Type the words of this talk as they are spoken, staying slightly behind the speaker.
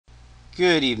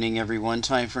Good evening, everyone.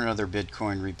 Time for another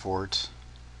Bitcoin report.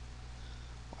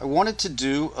 I wanted to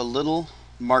do a little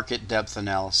market depth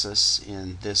analysis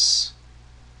in this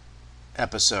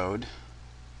episode.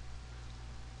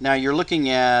 Now you're looking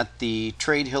at the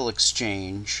Trade Hill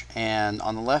Exchange, and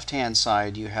on the left hand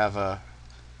side you have a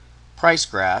price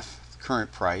graph,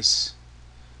 current price,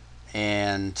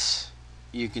 and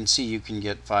you can see you can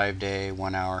get 5-day,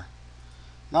 1 hour.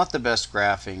 Not the best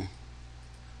graphing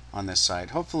on this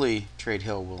side. Hopefully Trade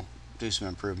Hill will do some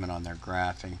improvement on their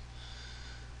graphing.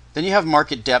 Then you have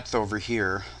market depth over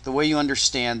here. The way you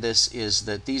understand this is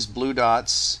that these blue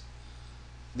dots,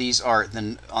 these are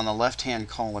on the left hand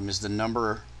column is the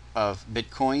number of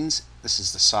Bitcoins. This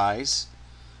is the size,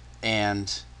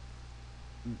 and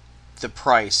the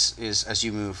price is as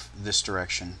you move this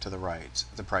direction to the right,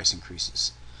 the price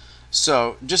increases.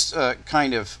 So just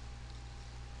kind of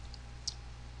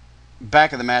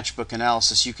back of the matchbook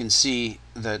analysis, you can see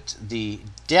that the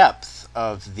depth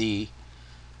of the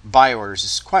buy orders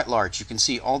is quite large. You can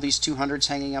see all these 200s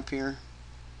hanging up here,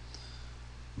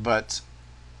 but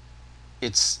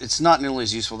it's not nearly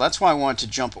as useful. That's why I wanted to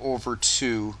jump over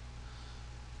to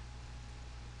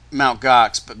Mt.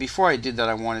 Gox. But before I did that,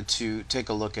 I wanted to take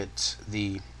a look at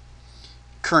the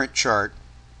current chart.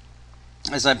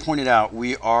 As I pointed out,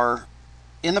 we are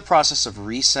in the process of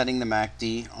resetting the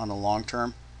MACD on the long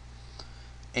term,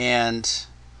 and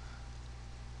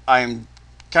I'm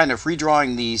kind of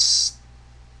redrawing these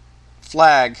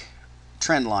flag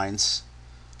trend lines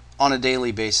on a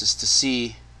daily basis to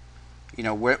see,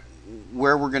 where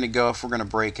we're going to go if we're going to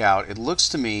break out. It looks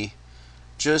to me,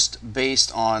 just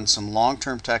based on some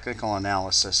long-term technical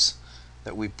analysis,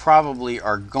 that we probably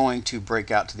are going to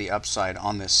break out to the upside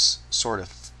on this sort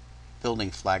of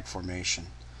building flag formation.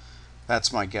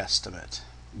 That's my guesstimate.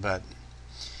 But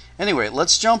anyway,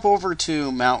 let's jump over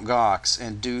to Mt. Gox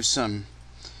and do some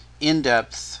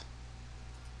in-depth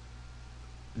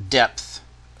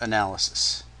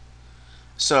analysis.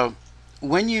 So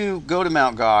when you go to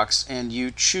Mt. Gox and you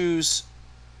choose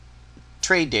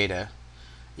trade data,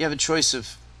 you have a choice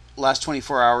of last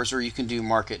 24 hours, or you can do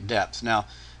market depth. Now,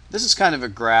 this is kind of a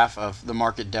graph of the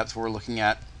market depth we're looking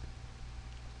at.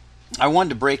 I wanted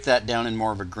to break that down in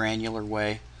more of a granular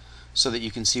way so that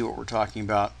you can see what we're talking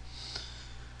about.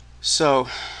 So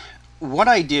what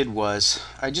I did was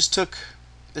I just took,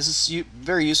 this is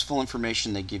very useful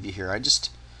information they give you here. I just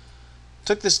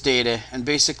took this data and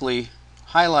basically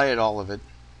highlighted all of it,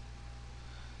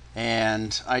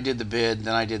 and I did the bid,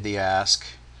 then I did the ask,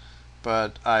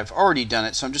 but I've already done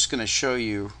it, so I'm just going to show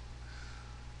you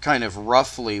kind of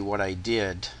roughly what I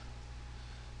did.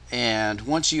 And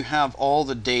once you have all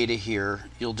the data here,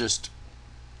 you'll just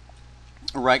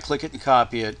right click it and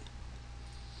copy it,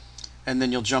 and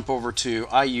then you'll jump over to,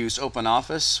 I use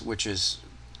OpenOffice, which is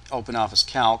OpenOffice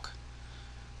Calc,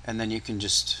 and then you can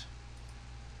just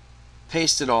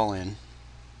paste it all in,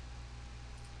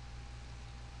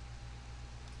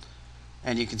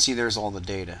 and you can see there's all the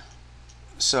data.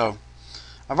 So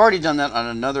I've already done that on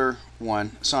another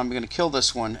one, so I'm going to kill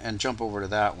this one and jump over to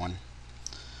that one.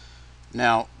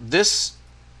 Now this,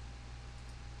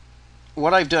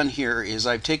 what I've done here is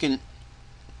I've taken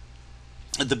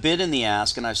the bid and the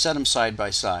ask and I've set them side by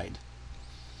side.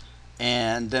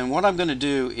 And then what I'm going to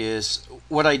do is,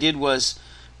 what I did was,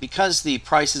 because the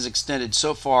price is extended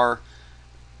so far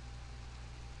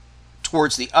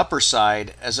towards the upper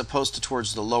side as opposed to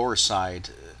towards the lower side,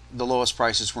 the lowest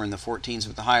prices were in the 14s,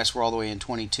 but the highest were all the way in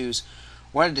 22s.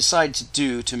 What I decided to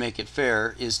do to make it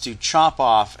fair is to chop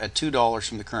off at $2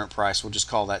 from the current price. We'll just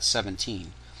call that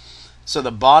 17. So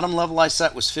the bottom level I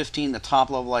set was 15, the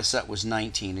top level I set was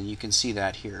 19, and you can see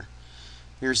that here.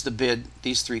 Here's the bid,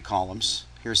 these 3 columns.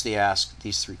 Here's the ask,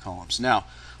 these 3 columns. Now,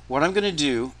 what I'm going to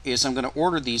do is I'm going to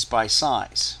order these by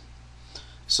size.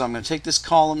 So I'm going to take this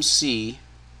column C,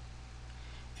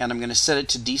 and I'm going to set it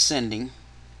to descending.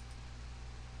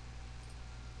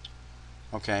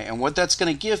 Okay, and what that's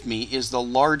going to give me is the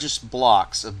largest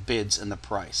blocks of bids in the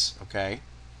price. Okay,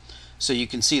 so you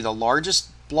can see the largest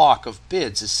block of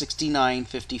bids is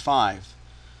 69.55.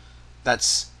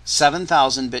 That's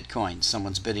 7,000 Bitcoins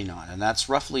someone's bidding on, and that's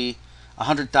roughly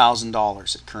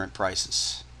 $100,000 at current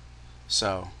prices.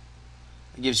 So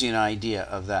it gives you an idea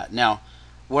of that. Now,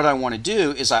 what I want to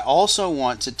do is I also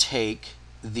want to take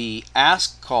the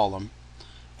ask column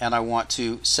and I want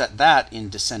to set that in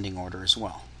descending order as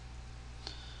well.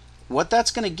 What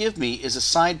that's going to give me is a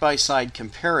side-by-side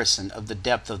comparison of the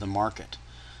depth of the market.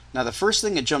 Now the first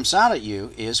thing that jumps out at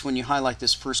you is when you highlight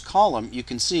this first column, you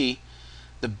can see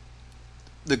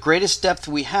the greatest depth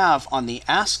we have on the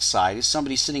ask side is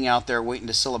somebody sitting out there waiting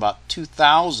to sell about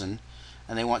 2,000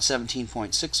 and they want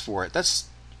 17.6 for it. That's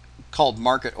called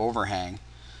market overhang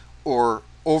or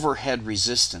overhead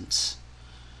resistance.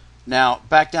 Now,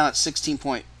 back down at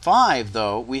 16.5,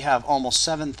 though, we have almost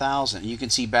 7,000. You can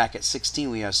see back at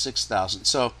 16, we have 6,000.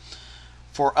 So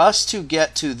for us to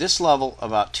get to this level,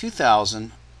 about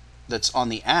 2,000, that's on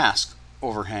the ask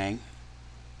overhang,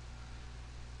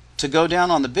 to go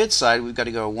down on the bid side, we've got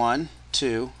to go 1,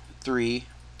 2, 3,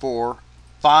 4,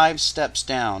 5 steps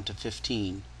down to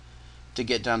 15 to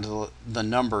get down to the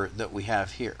number that we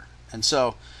have here. And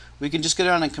so we can just go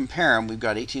down and compare them. We've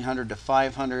got 1,800 to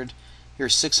 500.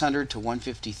 Here's 600 to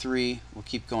 153. We'll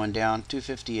keep going down,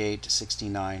 258 to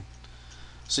 69.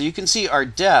 So you can see our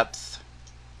depth,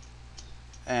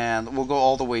 and we'll go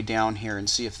all the way down here and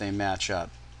see if they match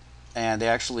up. And they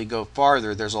actually go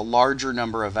farther. There's a larger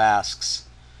number of asks,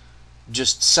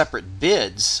 just separate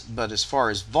bids, but as far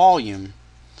as volume,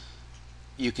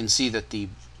 you can see that the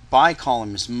buy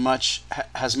column is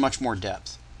has much more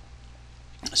depth.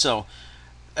 So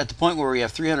at the point where we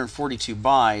have 342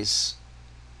 buys,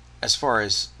 as far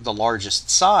as the largest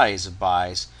size of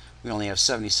buys, we only have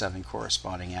 77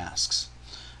 corresponding asks.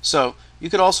 So you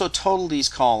could also total these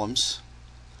columns,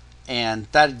 and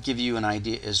that'd give you an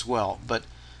idea as well. But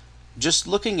just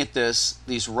looking at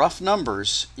these rough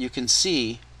numbers, you can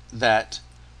see that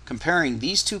comparing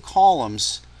these two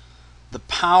columns, the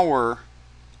power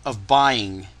of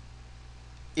buying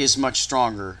is much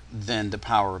stronger than the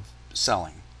power of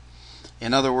selling.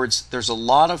 In other words, there's a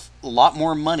lot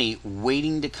more money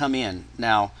waiting to come in.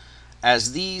 Now,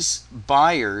 as these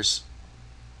buyers,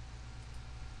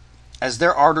 as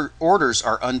their orders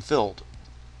are unfilled,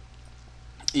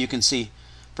 you can see,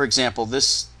 for example,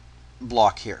 this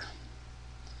block here,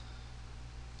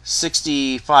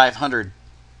 6,500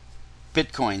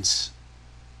 Bitcoins.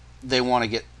 They want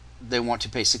to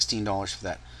pay $16 for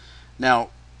that. Now,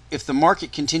 if the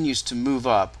market continues to move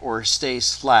up or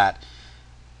stays flat,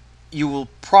 you will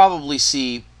probably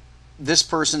see this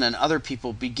person and other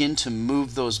people begin to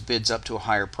move those bids up to a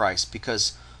higher price,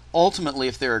 because ultimately,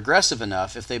 if they're aggressive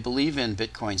enough, if they believe in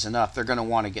Bitcoins enough, they're going to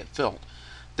want to get filled.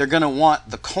 They're going to want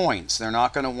the coins. They're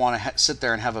not going to want to sit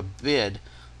there and have a bid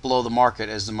below the market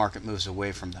as the market moves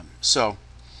away from them. So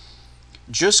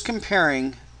just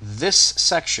comparing this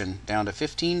section down to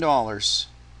 $15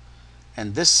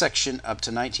 and this section up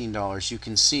to $19, you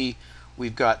can see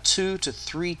we've got 2 to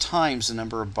 3 times the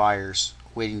number of buyers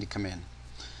waiting to come in.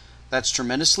 That's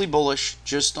tremendously bullish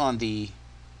just on the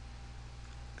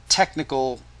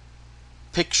technical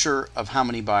picture of how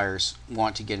many buyers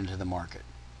want to get into the market.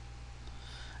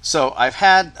 So I've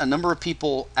had a number of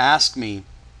people ask me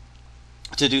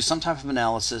to do some type of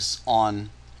analysis on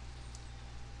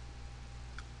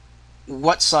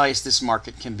what size this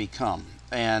market can become.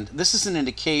 And this is an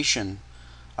indication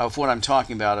of what I'm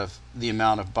talking about, of the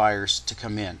amount of buyers to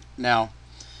come in. Now,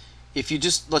 if you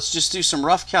let's just do some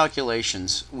rough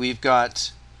calculations. We've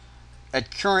got,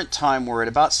 at current time, we're at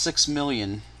about 6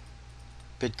 million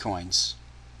Bitcoins.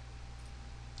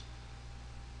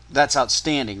 That's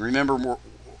outstanding. Remember,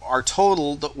 our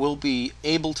total that will be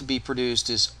able to be produced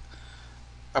is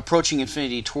approaching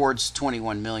infinity towards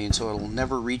 21 million, so it'll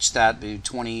never reach that,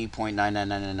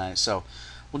 20.99999. So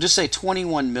we'll just say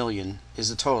 21 million is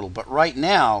the total, but right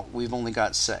now we've only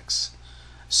got 6.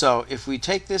 So if we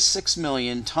take this 6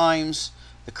 million times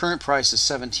the current price is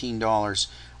 $17,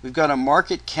 we've got a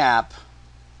market cap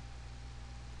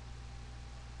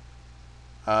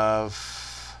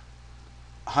of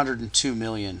 102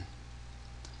 million.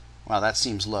 Wow, that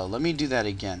seems low. Let me do that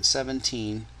again.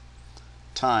 17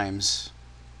 times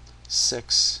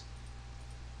 6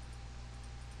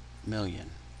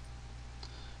 million.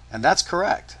 And that's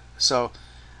correct. So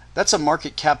that's a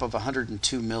market cap of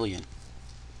 102 million.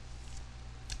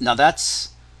 Now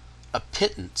that's a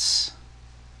pittance.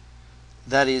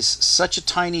 That is such a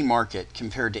tiny market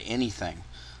compared to anything.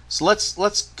 So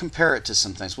let's compare it to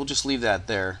some things. We'll just leave that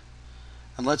there.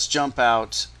 And let's jump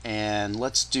out and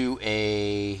let's do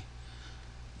a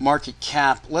market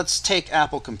cap. Let's take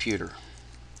Apple Computer.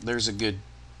 There's a good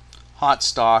hot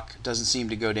stock. Doesn't seem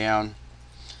to go down.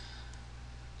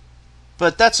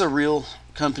 But that's a real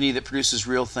company that produces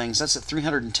real things. That's a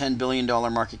 $310 billion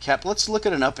market cap. Let's look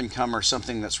at an up-and-comer or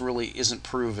something that's really isn't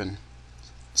proven,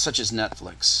 such as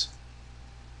Netflix.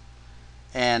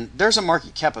 And there's a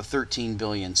market cap of 13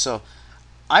 billion. So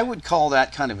I would call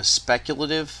that kind of a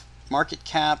speculative market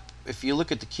cap. If you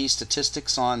look at the key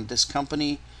statistics on this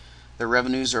company, their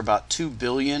revenues are about 2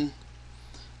 billion.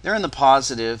 They're in the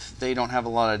positive. They don't have a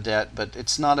lot of debt, but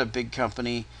it's not a big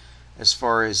company as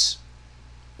far as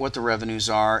what the revenues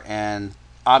are, and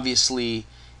obviously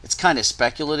it's kind of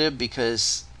speculative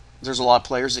because there's a lot of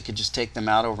players that could just take them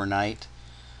out overnight.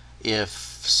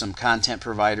 if some content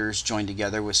providers joined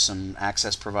together with some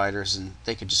access providers, and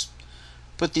they could just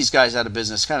put these guys out of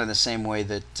business, kind of the same way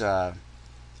that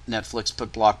Netflix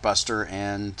put Blockbuster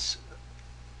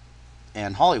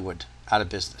and Hollywood out of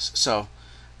business. So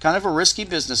kind of a risky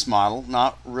business model,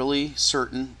 not really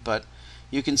certain, but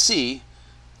you can see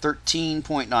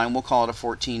 13.9, we'll call it a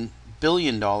 $14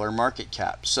 billion market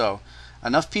cap. So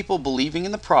enough people believing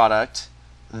in the product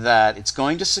that it's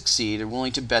going to succeed, are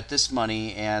willing to bet this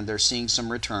money, and they're seeing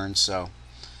some returns. So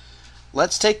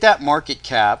let's take that market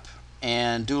cap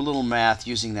and do a little math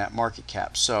using that market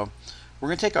cap. So we're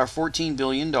going to take our $14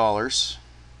 billion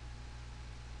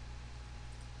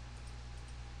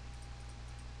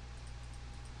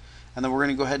and then we're going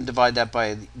to go ahead and divide that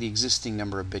by the existing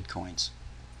number of Bitcoins.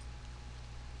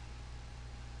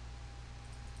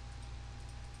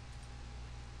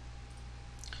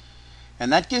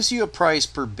 And that gives you a price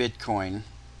per Bitcoin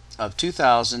of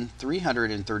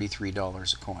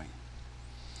 $2,333 a coin.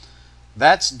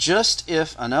 That's just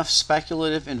if enough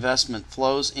speculative investment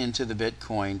flows into the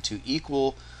Bitcoin to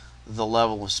equal the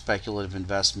level of speculative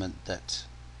investment that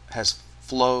has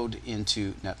flowed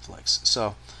into Netflix.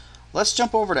 So let's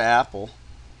jump over to Apple,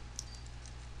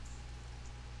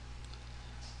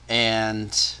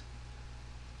 and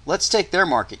let's take their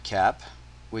market cap,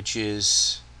 which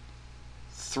is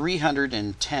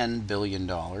 $310 billion,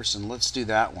 and let's do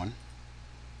that one.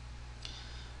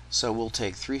 So we'll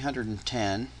take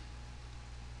 310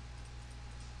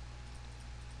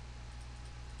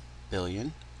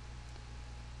 billion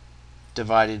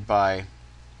divided by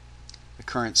the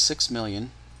current 6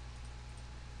 million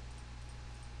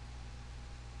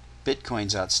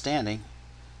Bitcoins outstanding,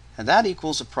 and that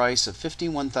equals a price of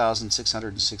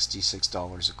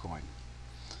 $51,666 a coin.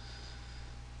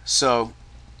 So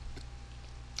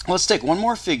let's take one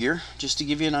more figure just to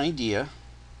give you an idea.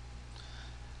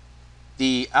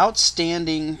 The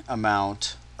outstanding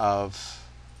amount of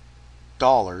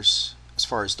dollars, as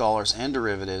far as dollars and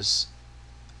derivatives,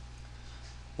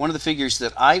 one of the figures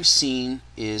that I've seen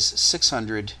is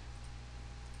 600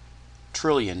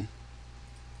 trillion.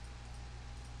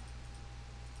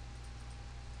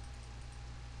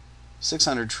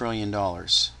 $600 trillion.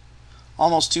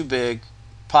 Almost too big,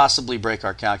 possibly break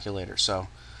our calculator. So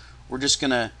we're just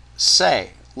going to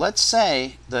say, let's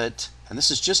say that, and this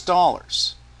is just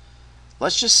dollars,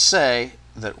 let's just say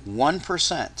that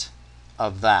 1%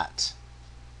 of that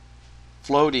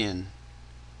flowed in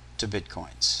to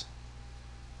Bitcoins.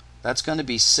 That's going to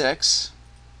be 6.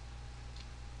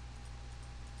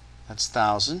 That's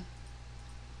 1,000.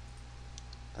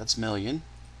 That's million.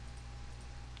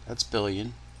 That's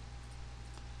billion.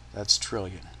 That's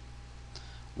trillion.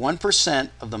 1%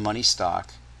 of the money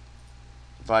stock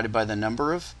divided by the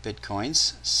number of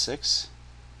Bitcoins, 6,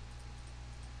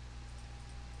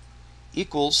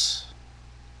 equals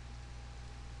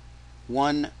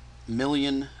 $1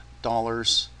 million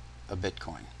a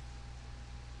Bitcoin.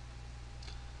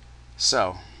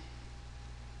 So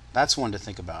that's one to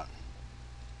think about.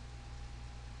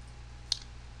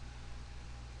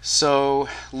 So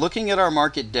looking at our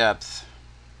market depth,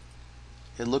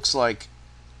 it looks like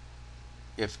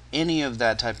if any of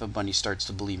that type of money starts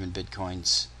to believe in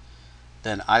Bitcoins,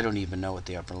 then I don't even know what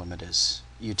the upper limit is.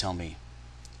 You tell me,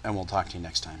 and we'll talk to you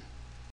next time.